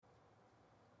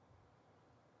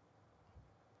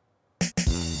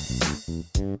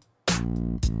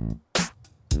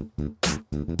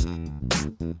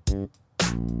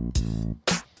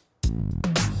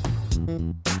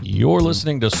You're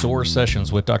listening to SOAR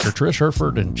Sessions with Dr. Trish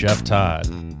Hurford and Jeff Todd.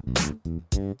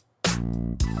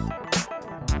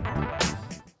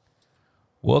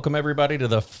 Welcome, everybody, to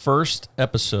the first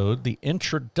episode, the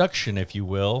introduction, if you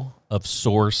will, of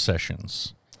SOAR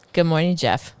Sessions. Good morning,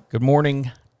 Jeff. Good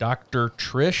morning, Dr.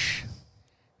 Trish.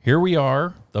 Here we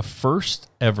are, the first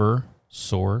ever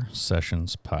SOAR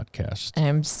Sessions podcast.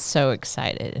 I'm so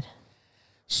excited.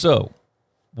 So,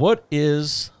 what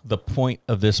is the point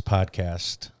of this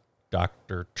podcast,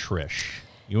 Dr. Trish?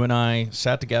 You and I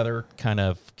sat together, kind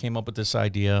of came up with this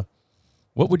idea.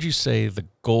 What would you say the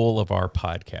goal of our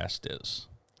podcast is?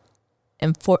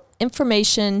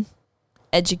 Information,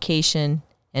 education,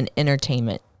 and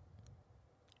entertainment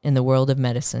in the world of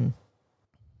medicine.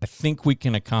 I think we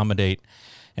can accommodate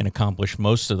and accomplish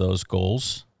most of those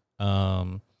goals.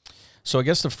 So I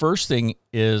guess the first thing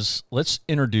is let's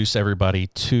introduce everybody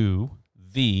to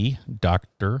the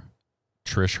Dr.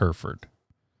 Trish Hurford.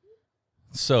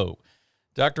 So,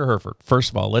 Dr. Hurford,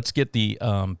 first of all, let's get the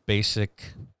basic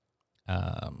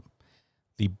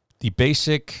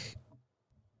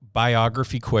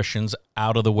biography questions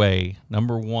out of the way.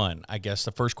 Number one, I guess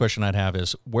the first question I'd have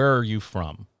is, where are you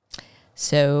from?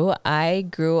 So I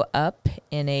grew up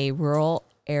in a rural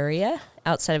area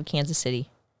outside of Kansas City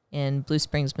in Blue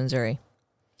Springs, Missouri.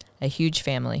 A huge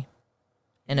family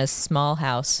in a small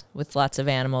house with lots of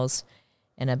animals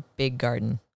and a big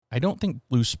garden. I don't think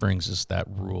Blue Springs is that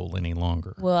rural any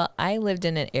longer. Well, I lived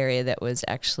in an area that was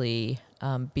actually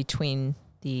between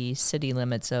the city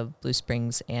limits of Blue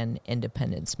Springs and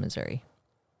Independence, Missouri.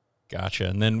 Gotcha.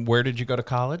 And then where did you go to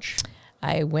college?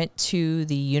 I went to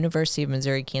the University of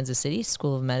Missouri, Kansas City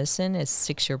School of Medicine, a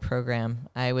 6-year program.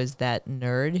 I was that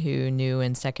nerd who knew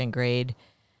in second grade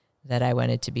that I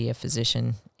wanted to be a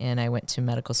physician, and I went to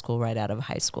medical school right out of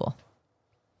high school.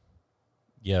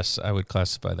 Yes, I would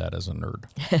classify that as a nerd.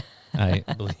 I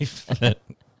believe that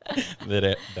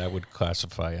would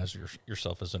classify as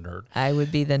yourself as a nerd. I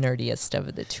would be the nerdiest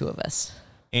of the two of us.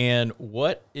 And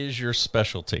what is your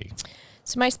specialty?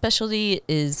 So my specialty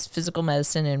is physical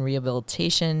medicine and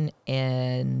rehabilitation,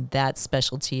 and that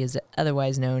specialty is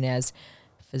otherwise known as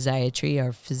physiatry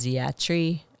or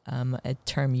physiatry, a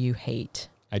term you hate.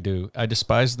 I do. I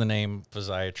despise the name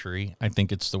physiatry. I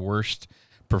think it's the worst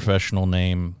professional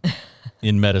name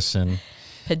in medicine.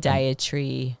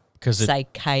 Podiatry,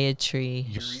 psychiatry.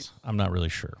 I'm not really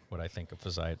sure what I think of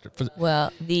physiatry.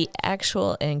 Well, the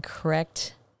actual and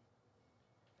correct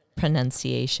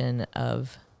pronunciation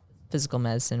of physical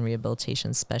medicine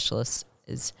rehabilitation specialist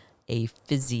is a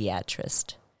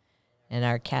physiatrist. And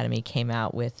our academy came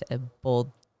out with a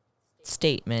bold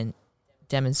statement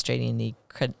demonstrating the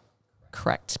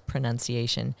correct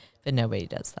pronunciation, but nobody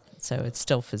does that. So it's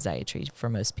still physiatry for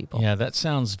most people. Yeah, that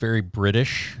sounds very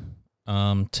British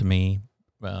to me.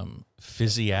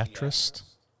 Physiatrist?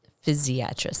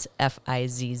 Physiatrist,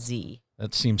 F-I-Z-Z.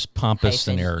 That seems pompous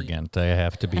and arrogant, I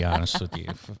have to be honest with you.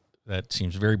 That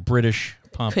seems very British,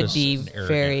 pompous, could be and arrogant.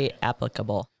 Very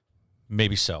applicable.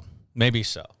 Maybe so.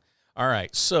 All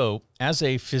right, so as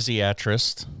a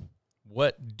physiatrist,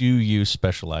 what do you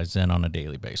specialize in on a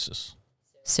daily basis?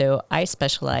 So I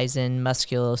specialize in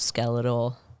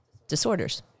musculoskeletal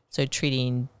disorders. So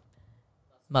treating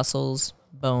muscles,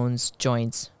 bones,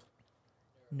 joints,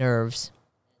 nerves,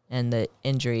 and the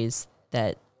injuries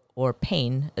or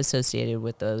pain associated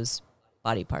with those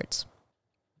body parts.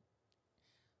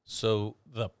 So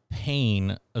the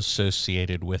pain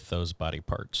associated with those body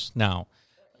parts. Now,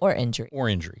 or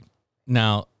injury.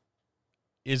 Now,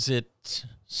 is it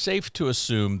safe to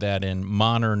assume that in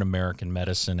modern American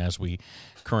medicine, as we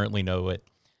currently know it,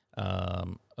 a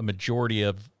majority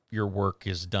of your work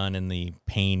is done in the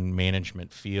pain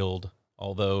management field,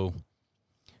 although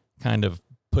kind of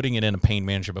putting it in a pain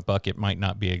management bucket might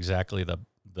not be exactly the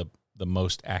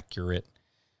most accurate?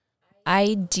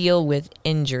 I deal with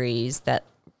injuries that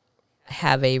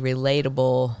have a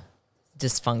relatable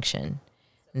dysfunction.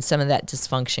 And some of that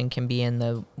dysfunction can be in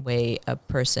the way a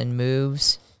person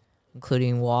moves,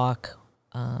 including walk,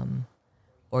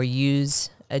 or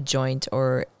use a joint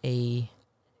or an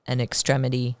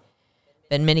extremity.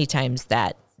 But many times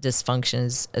that dysfunction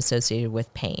is associated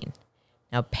with pain.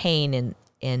 Now, pain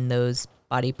in those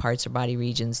body parts or body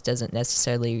regions doesn't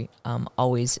necessarily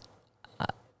always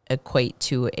equate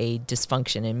to a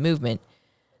dysfunction in movement,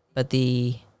 but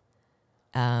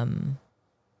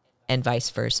and vice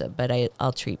versa. But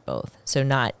I'll treat both. So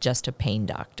not just a pain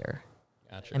doctor.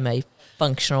 Gotcha. I'm a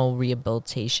functional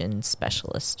rehabilitation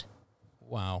specialist.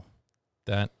 Wow.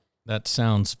 That That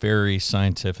sounds very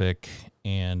scientific,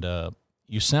 and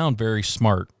you sound very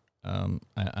smart.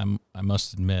 I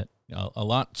must admit, a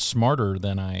lot smarter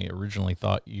than I originally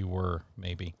thought you were,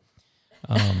 maybe.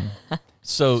 Um,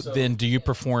 so then, do you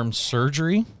perform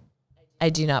surgery? I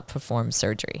do not perform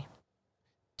surgery.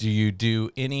 Do you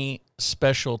do any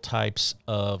special types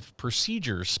of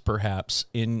procedures, perhaps,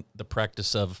 in the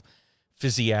practice of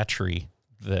physiatry?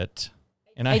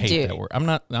 And I hate do. that word.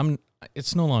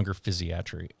 It's no longer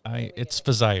physiatry. It's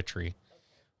physiatry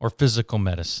or physical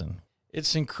medicine.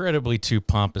 It's incredibly too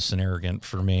pompous and arrogant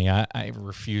for me. I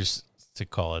refuse to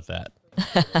call it that.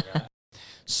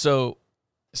 So,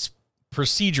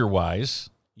 procedure-wise,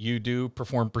 you do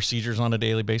perform procedures on a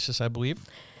daily basis, I believe?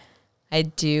 I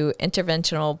do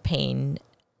interventional pain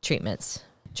treatments,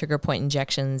 trigger point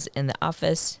injections in the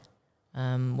office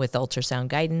with ultrasound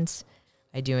guidance.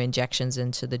 I do injections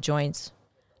into the joints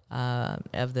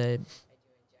of the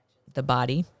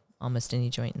body, almost any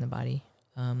joint in the body.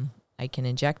 I can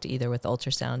inject either with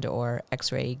ultrasound or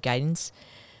X-ray guidance.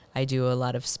 I do a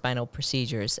lot of spinal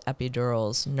procedures,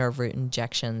 epidurals, nerve root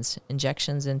injections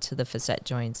into the facet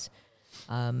joints,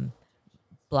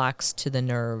 blocks to the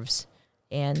nerves,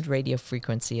 and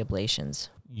radiofrequency ablations.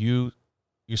 You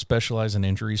specialize in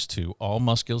injuries to all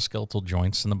musculoskeletal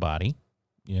joints in the body.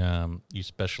 You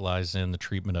specialize in the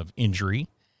treatment of injury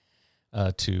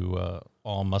to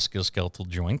all musculoskeletal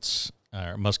joints,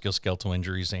 musculoskeletal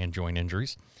injuries and joint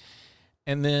injuries.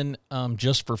 And then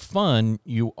just for fun,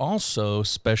 you also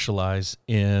specialize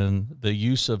in the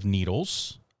use of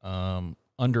needles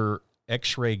under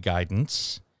X-ray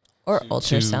guidance. Or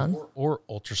ultrasound. Or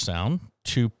ultrasound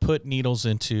to put needles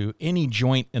into any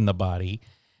joint in the body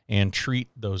and treat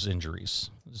those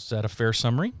injuries. Is that a fair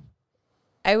summary?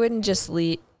 I wouldn't just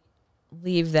leave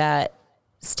that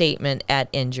statement at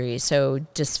injury, so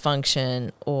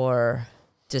dysfunction or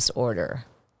disorder.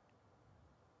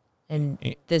 And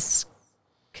this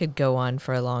could go on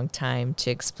for a long time to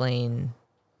explain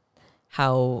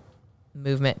how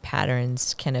movement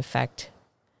patterns can affect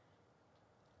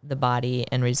the body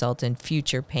and result in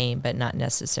future pain, but not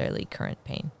necessarily current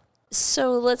pain.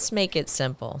 So let's make it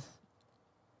simple.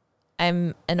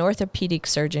 I'm an orthopedic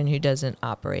surgeon who doesn't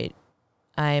operate.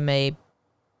 I'm a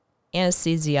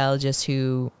anesthesiologist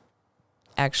who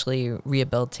actually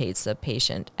rehabilitates the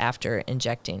patient after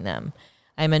injecting them.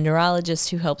 I'm a neurologist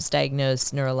who helps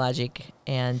diagnose neurologic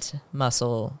and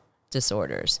muscle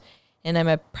disorders. And I'm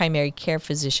a primary care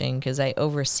physician because I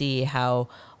oversee how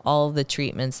all of the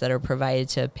treatments that are provided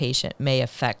to a patient may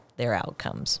affect their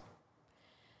outcomes.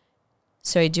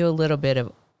 So I do a little bit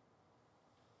of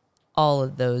all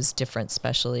of those different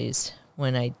specialties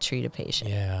when I treat a patient.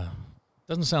 Yeah.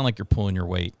 Doesn't sound like you're pulling your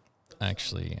weight,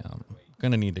 actually.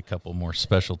 Going to need a couple more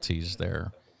specialties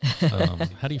there.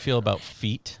 How do you feel about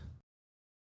feet?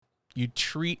 You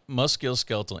treat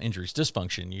musculoskeletal injuries,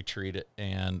 dysfunction, you treat it,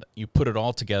 and you put it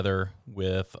all together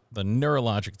with the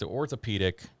neurologic, the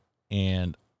orthopedic,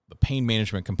 and the pain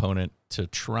management component to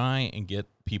try and get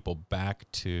people back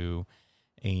to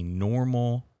a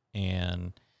normal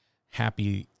and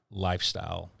happy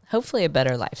lifestyle. Hopefully a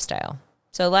better lifestyle.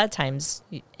 So a lot of times,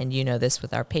 and you know this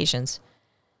with our patients,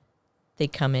 they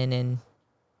come in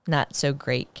not so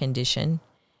great condition.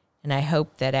 And I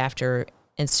hope that after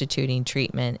instituting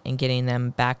treatment and getting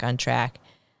them back on track,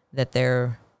 that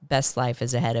their best life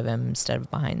is ahead of them instead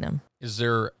of behind them. Is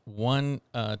there one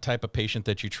type of patient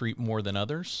that you treat more than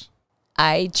others?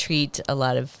 I treat a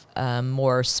lot of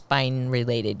more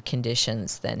spine-related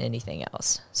conditions than anything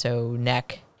else. So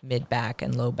neck, mid-back,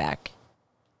 and low back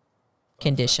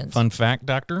conditions. Fun fact,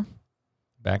 doctor,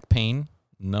 back pain,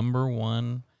 number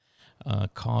one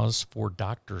cause for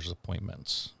doctor's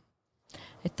appointments.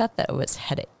 I thought that was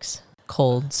headaches,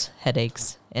 colds,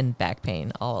 headaches, and back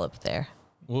pain all up there.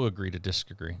 We'll agree to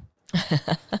disagree.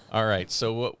 All right.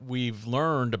 So what we've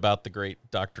learned about the great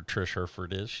Dr. Trish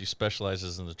Hurford is she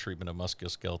specializes in the treatment of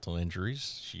musculoskeletal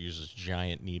injuries. She uses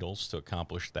giant needles to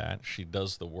accomplish that. She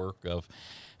does the work of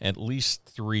at least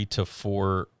 3 to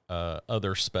 4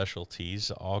 other specialties,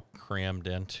 all crammed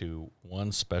into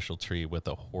one specialty with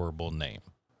a horrible name.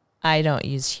 I don't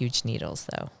use huge needles,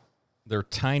 though. They're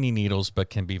tiny needles, but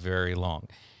can be very long.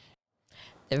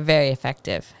 They're very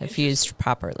effective if used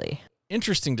properly.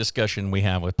 Interesting discussion we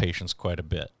have with patients quite a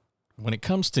bit. When it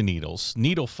comes to needles,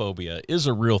 needle phobia is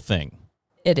a real thing.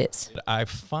 It is. I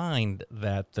find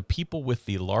that the people with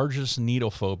the largest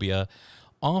needle phobia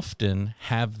often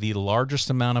have the largest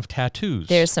amount of tattoos.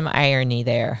 There's some irony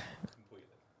there.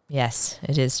 Yes,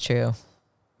 it is true.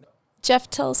 Jeff,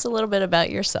 tell us a little bit about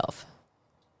yourself.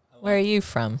 Where are you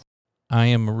from? I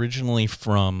am originally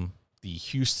from the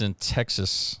Houston,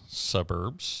 Texas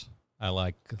suburbs. I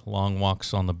like long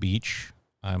walks on the beach.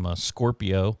 I'm a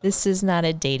Scorpio. This is not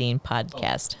a dating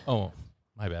podcast. Oh,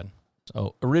 my bad.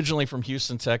 So originally from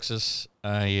Houston, Texas,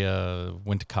 I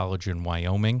went to college in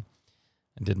Wyoming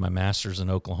and did my master's in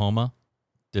Oklahoma,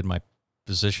 did my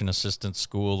physician assistant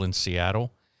school in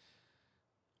Seattle.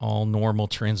 All normal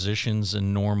transitions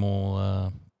and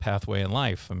normal pathway in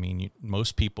life. I mean,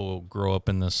 most people grow up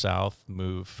in the South,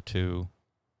 move to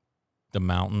the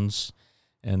mountains,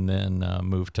 and then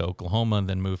move to Oklahoma, and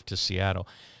then move to Seattle.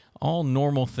 All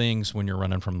normal things when you're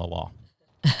running from the law.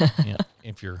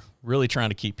 If you're really trying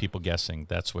to keep people guessing,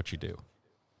 that's what you do.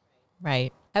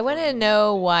 Right. I want to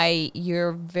know why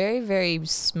you're very, very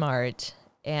smart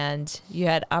and you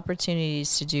had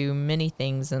opportunities to do many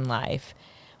things in life.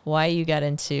 Why you got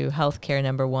into healthcare,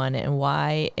 number one, and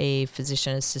why a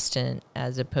physician assistant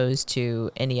as opposed to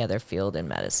any other field in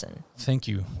medicine. Thank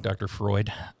you, Dr.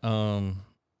 Freud. I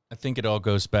think it all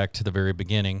goes back to the very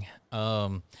beginning.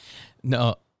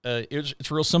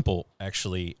 It's real simple,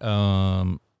 actually.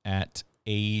 At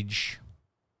age,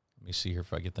 let me see here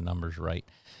if I get the numbers right,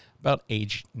 about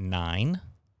age 9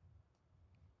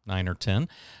 or 10,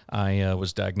 I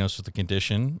was diagnosed with a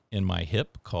condition in my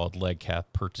hip called leg calf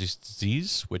Perthes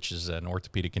disease, which is an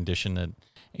orthopedic condition.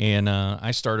 And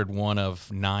I started one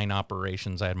of 9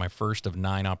 operations. I had my first of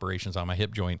 9 operations on my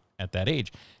hip joint at that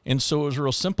age. And so it was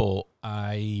real simple.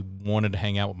 I wanted to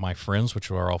hang out with my friends,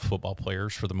 which were all football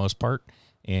players for the most part.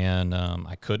 And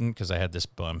I couldn't because I had this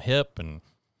bum hip.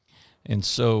 And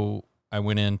so I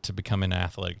went in to become an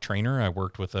athletic trainer. I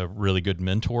worked with a really good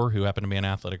mentor who happened to be an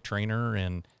athletic trainer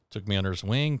and took me under his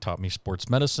wing, taught me sports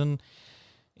medicine.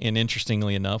 And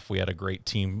interestingly enough, we had a great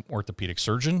team orthopedic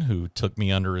surgeon who took me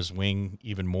under his wing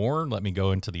even more, let me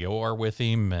go into the OR with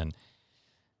him. And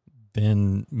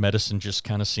then medicine just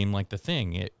kind of seemed like the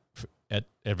thing. At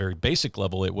a very basic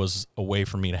level, it was a way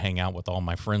for me to hang out with all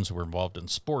my friends who were involved in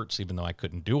sports, even though I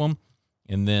couldn't do them.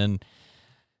 And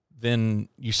then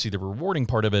you see the rewarding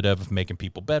part of it of making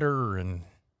people better and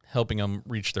helping them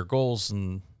reach their goals.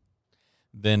 And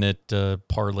then it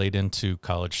parlayed into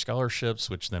college scholarships,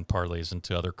 which then parlays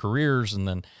into other careers. And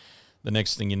then the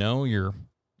next thing you know, you're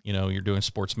doing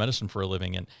sports medicine for a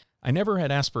living. And I never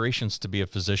had aspirations to be a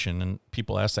physician. And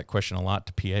people ask that question a lot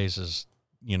to PAs is,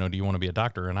 do you want to be a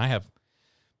doctor? And I have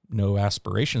no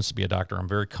aspirations to be a doctor. I'm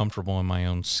very comfortable in my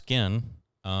own skin.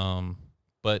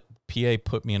 But PA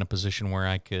put me in a position where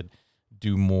I could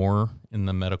do more in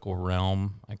the medical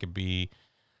realm. I could be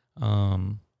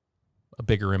a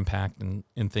bigger impact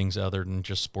in things other than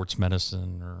just sports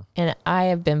medicine. And I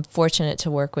have been fortunate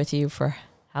to work with you for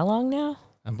how long now?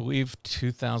 I believe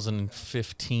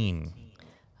 2015.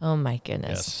 Oh, my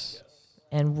goodness. Yes.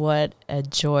 And what a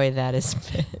joy that has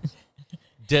been.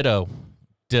 Ditto,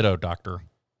 doctor.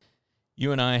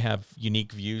 You and I have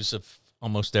unique views of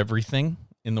almost everything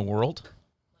in the world.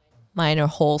 Mine are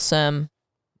wholesome.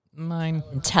 Mine.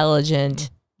 Intelligent.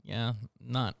 Yeah,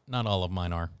 not all of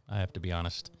mine are, I have to be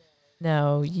honest.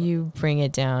 No, you bring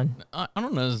it down. I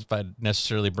don't know if I'd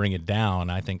necessarily bring it down.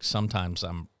 I think sometimes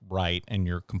I'm right and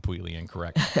you're completely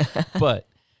incorrect. But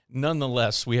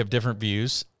nonetheless, we have different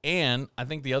views. And I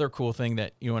think the other cool thing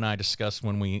that you and I discussed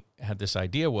when we had this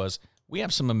idea was we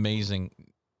have some amazing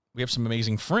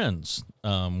friends.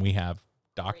 We have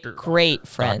great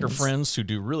friends. Doctor friends who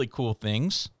do really cool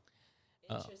things.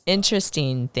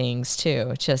 Interesting things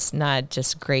too. Just not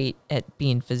just great at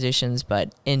being physicians,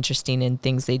 but interesting in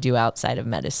things they do outside of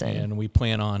medicine. And we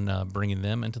plan on bringing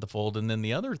them into the fold. And then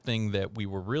the other thing that we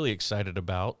were really excited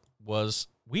about was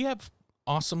we have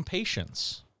awesome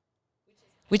patients.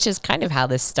 Which is kind of how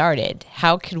this started.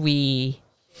 How could we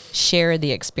share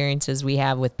the experiences we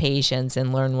have with patients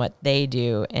and learn what they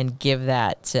do and give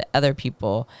that to other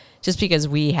people just because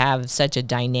we have such a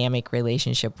dynamic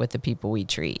relationship with the people we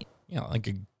treat? Yeah, like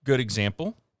a good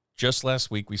example. Just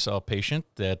last week, we saw a patient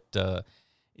that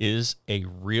is a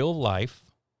real-life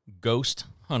ghost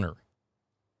hunter.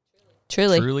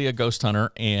 Truly a ghost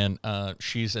hunter, and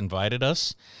she's invited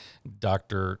us.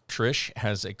 Dr. Trish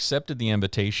has accepted the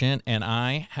invitation, and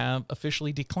I have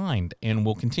officially declined and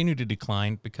will continue to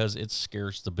decline because it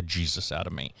scares the bejesus out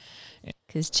of me.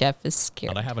 Because Jeff is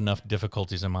scared. But I have enough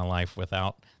difficulties in my life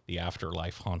without the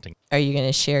afterlife haunting. Are you going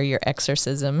to share your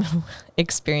exorcism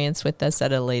experience with us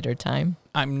at a later time?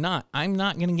 I'm not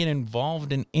going to get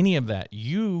involved in any of that.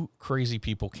 You crazy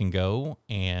people can go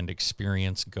and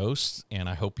experience ghosts, and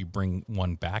I hope you bring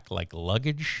one back like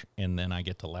luggage, and then I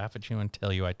get to laugh at you and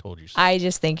tell you I told you so. I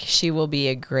just think she will be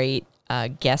a great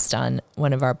guest on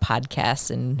one of our podcasts,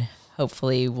 and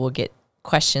hopefully we'll get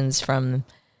questions from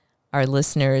our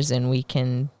listeners, and we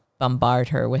can bombard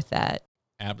her with that.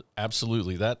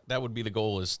 Absolutely. That would be the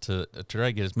goal, is to try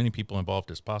to get as many people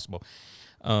involved as possible.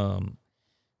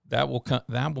 That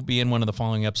will be in one of the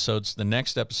following episodes. The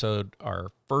next episode,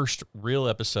 our first real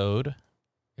episode,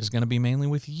 is going to be mainly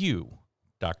with you,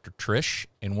 Dr. Trish.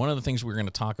 And one of the things we're going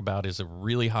to talk about is a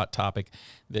really hot topic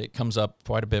that comes up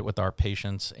quite a bit with our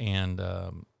patients and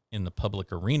in the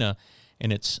public arena,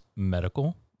 and it's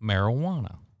medical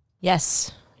marijuana.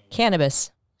 Yes,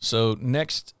 cannabis. So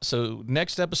next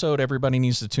episode, everybody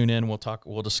needs to tune in.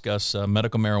 We'll discuss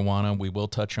medical marijuana. We will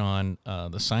touch on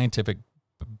the scientific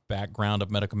background of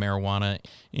medical marijuana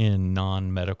in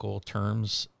non-medical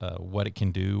terms, what it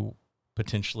can do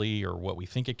potentially, or what we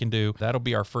think it can do. That'll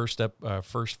be our first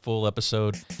full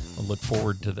episode. I'll look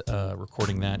forward to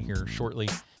recording that here shortly.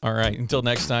 All right, until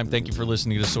next time, thank you for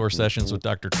listening to SOAR Sessions with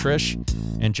Dr. Trish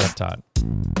and Jeff Todd.